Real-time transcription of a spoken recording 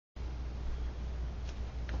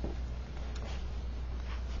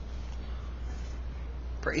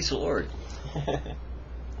Praise the Lord.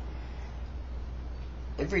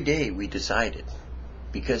 Every day we decided,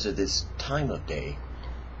 because of this time of day,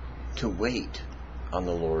 to wait on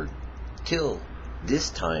the Lord till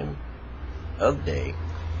this time of day,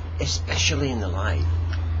 especially in the light,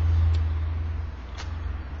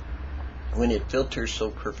 when it filters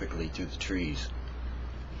so perfectly through the trees,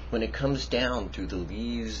 when it comes down through the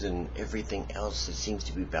leaves and everything else that seems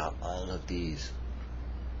to be about all of these,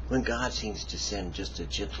 when God seems to send just the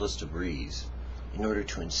gentlest of breeze in order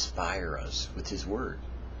to inspire us with His Word.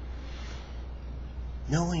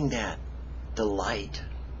 Knowing that the light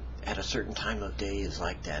at a certain time of day is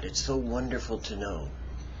like that, it's so wonderful to know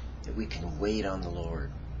that we can wait on the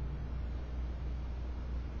Lord,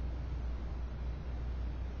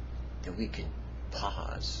 that we can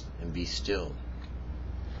pause and be still,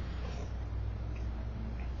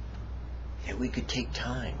 that we could take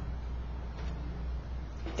time,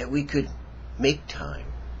 that we could make time,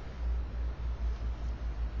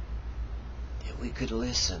 that we could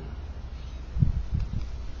listen.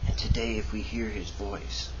 And today, if we hear His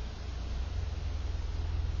voice,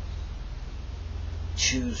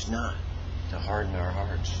 choose not to harden our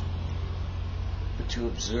hearts, but to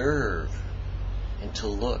observe and to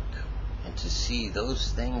look and to see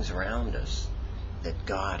those things around us that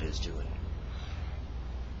God is doing.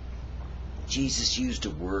 Jesus used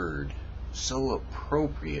a word so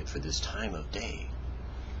appropriate for this time of day.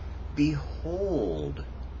 Behold.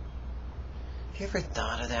 Have you ever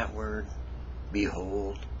thought of that word?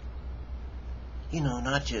 Behold. You know,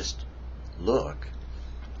 not just look,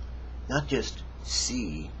 not just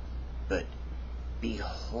see, but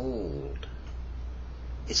behold.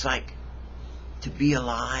 It's like to be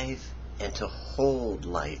alive and to hold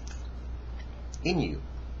life in you,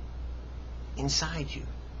 inside you.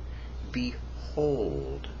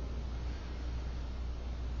 Behold.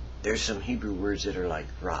 There's some Hebrew words that are like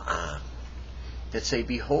ra'ah, that say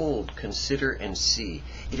behold, consider, and see.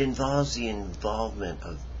 It involves the involvement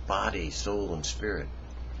of body, soul, and spirit.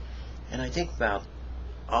 And I think about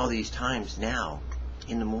all these times now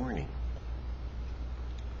in the morning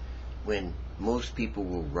when most people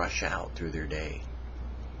will rush out through their day.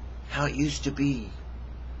 How it used to be,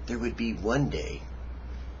 there would be one day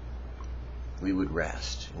we would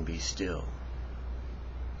rest and be still.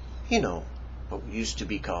 You know, what used to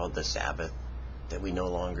be called the Sabbath, that we no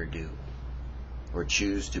longer do or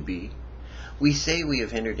choose to be. We say we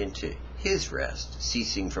have entered into His rest,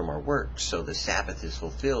 ceasing from our works, so the Sabbath is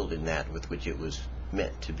fulfilled in that with which it was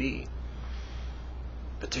meant to be.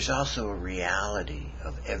 But there's also a reality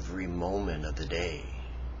of every moment of the day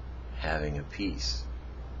having a peace,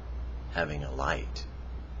 having a light,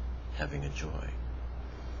 having a joy.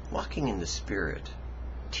 Walking in the Spirit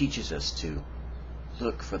teaches us to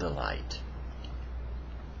look for the light,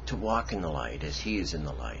 to walk in the light as He is in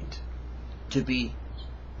the light, to be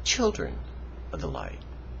children of the light.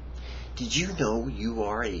 Did you know you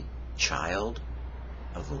are a child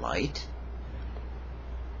of light?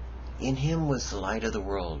 In Him was the light of the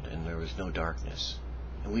world, and there was no darkness.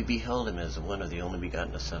 And we beheld Him as the one of the only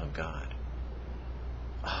begotten Son of God.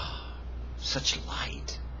 Ah, such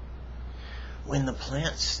light. When the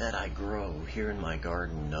plants that I grow here in my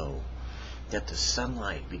garden know that the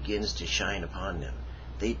sunlight begins to shine upon them,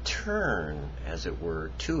 they turn, as it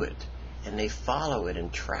were, to it, and they follow it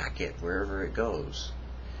and track it wherever it goes.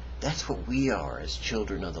 That's what we are as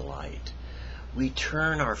children of the light. We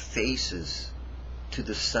turn our faces to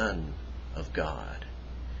the Son of God,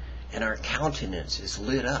 and our countenance is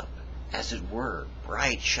lit up, as it were,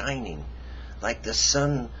 bright, shining, like the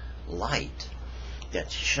sunlight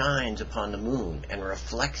that shines upon the moon and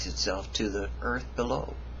reflects itself to the earth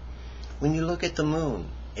below. When you look at the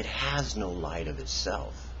moon, it has no light of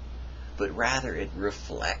itself, but rather it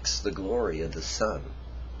reflects the glory of the sun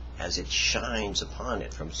as it shines upon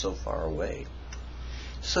it from so far away.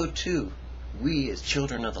 So too, we as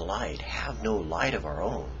children of the light have no light of our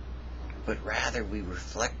own, but rather we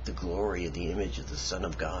reflect the glory of the image of the Son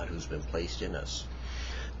of God who's been placed in us.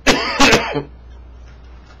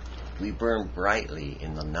 We burn brightly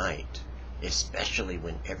in the night, especially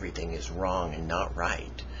when everything is wrong and not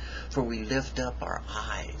right, for we lift up our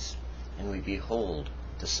eyes and we behold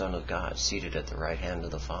the Son of God seated at the right hand of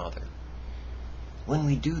the Father. When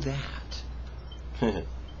we do that,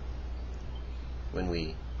 when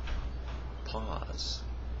we pause,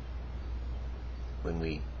 when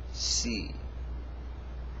we see,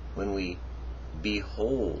 when we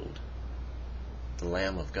behold the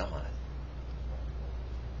Lamb of God,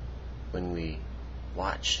 when we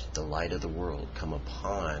watch the light of the world come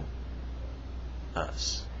upon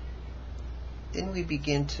us, then we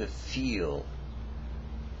begin to feel,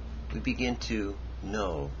 we begin to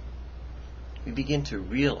know, we begin to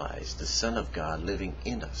realize the Son of God living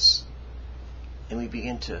in us. And we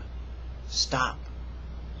begin to stop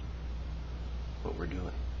what we're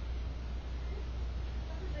doing.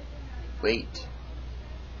 Wait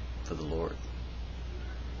for the Lord.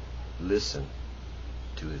 Listen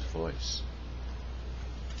to His voice.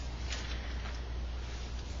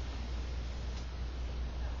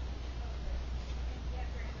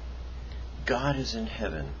 God is in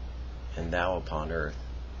heaven, and thou upon earth.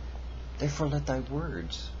 Therefore let thy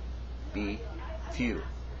words be few.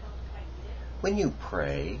 When you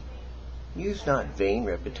pray, use not vain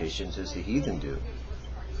repetitions as the heathen do,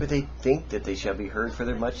 for they think that they shall be heard for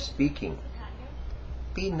their much speaking.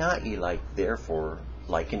 Be not ye therefore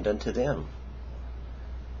likened unto them.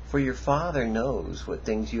 For your Father knows what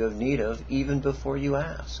things you have need of even before you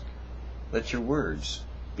ask. Let your words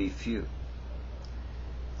be few.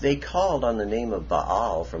 They called on the name of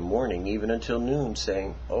Baal from morning even until noon,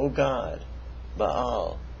 saying, O God,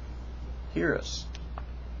 Baal, hear us.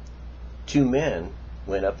 2 men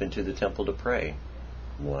went up into the temple to pray,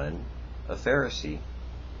 one a Pharisee,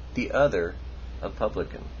 the other a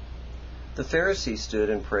publican. The Pharisee stood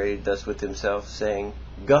and prayed thus with himself, saying,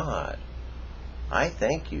 God, I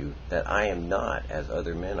thank you that I am not as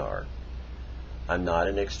other men are. I'm not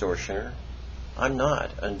an extortioner. I'm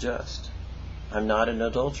not unjust. I'm not an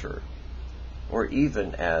adulterer, or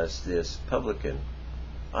even as this publican.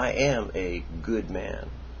 I am a good man.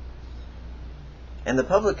 And the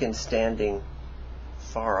publican, standing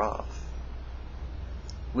far off,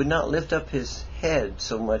 would not lift up his head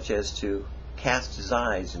so much as to cast his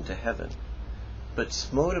eyes into heaven, but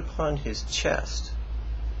smote upon his chest,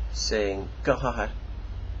 saying, God,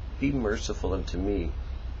 be merciful unto me,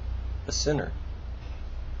 a sinner.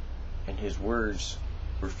 And his words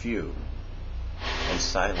were few, and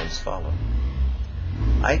silence followed.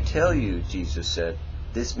 I tell you, Jesus said,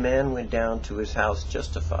 this man went down to his house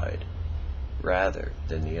justified, rather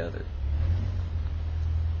than the other.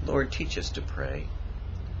 Lord, teach us to pray.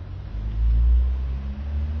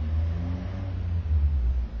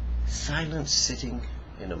 Silence sitting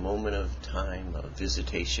in a moment of time of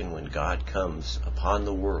visitation when God comes upon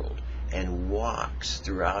the world and walks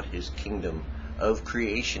throughout His kingdom of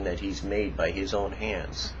creation that He's made by His own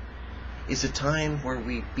hands, is a time where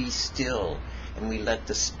we be still and we let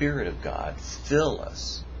the Spirit of God fill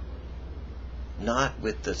us, not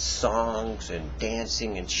with the songs and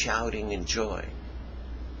dancing and shouting and joy,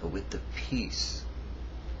 but with the peace,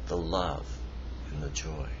 the love, and the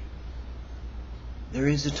joy. There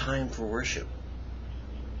is a time for worship.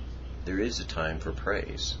 There is a time for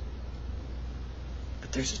praise.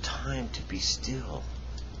 But there's a time to be still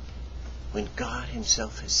when God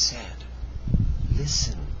Himself has said,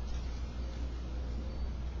 listen.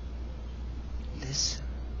 Listen.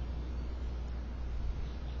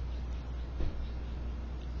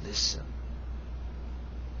 Listen.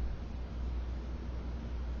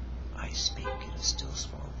 I speak in a still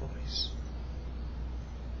small voice.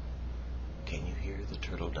 Can you hear the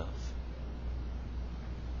turtle dove?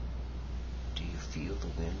 Do you feel the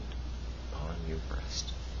wind upon your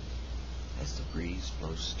breast as the breeze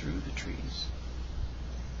blows through the trees?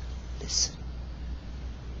 Listen.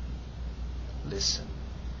 Listen.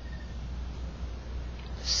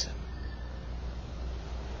 Listen.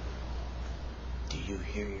 Do you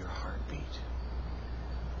hear your heartbeat?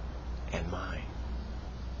 And mine?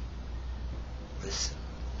 Listen.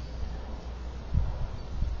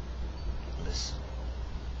 Listen.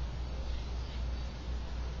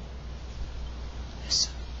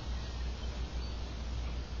 Listen.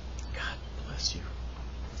 God bless you.